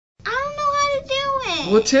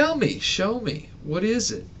it. Well, tell me. Show me. What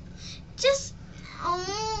is it? Just, I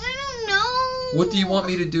don't know. What do you want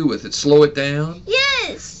me to do with it? Slow it down?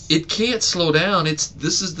 Yes. It can't slow down.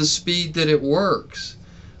 This is the speed that it works.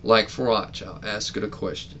 Like, watch, I'll ask it a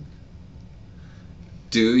question.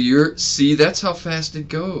 See, that's how fast it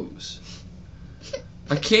goes.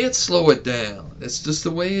 I can't slow it down. That's just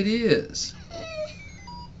the way it is.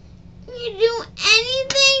 You do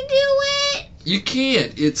anything to it? You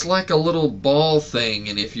can't. It's like a little ball thing,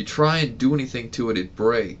 and if you try and do anything to it, it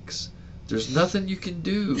breaks. There's nothing you can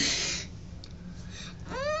do.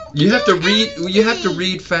 You have to read. You have to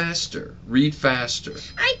read faster. Read faster.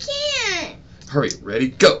 I can't. Hurry. Ready?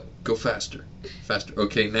 Go. Go faster. Faster.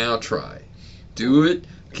 Okay, now try. Do it.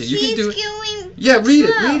 You can do it. Going yeah, read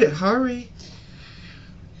slow. it. Read it. Hurry.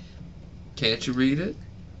 Can't you read it?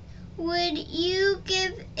 Would you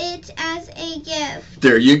give it as a gift?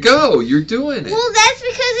 There you go. You're doing it. Well, that's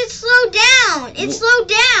because it's slowed down. It's slowed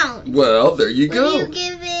down. Well, there you go. Would you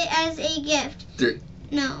give it as a gift?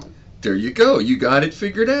 No. There you go. You got it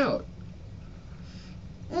figured out.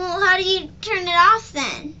 Well, how do you turn it off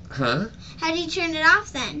then? Huh? How do you turn it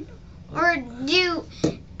off then? Or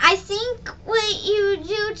I think what you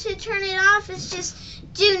do to turn it off is just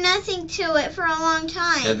do nothing to it for a long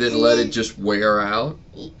time. And then let it just wear out?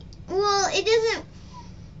 Well, it doesn't.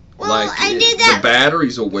 Well, like I did that. The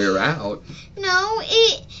batteries will wear out. No,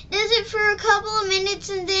 it does it for a couple of minutes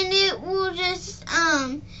and then it will just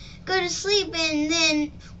go to sleep, and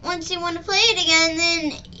then once you want to play it again,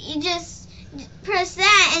 then you just press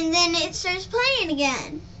that and then it starts playing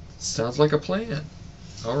again. Sounds like a plan.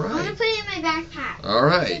 All right. I'm going to put it in my backpack. All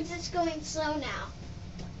right. Since it's going slow now.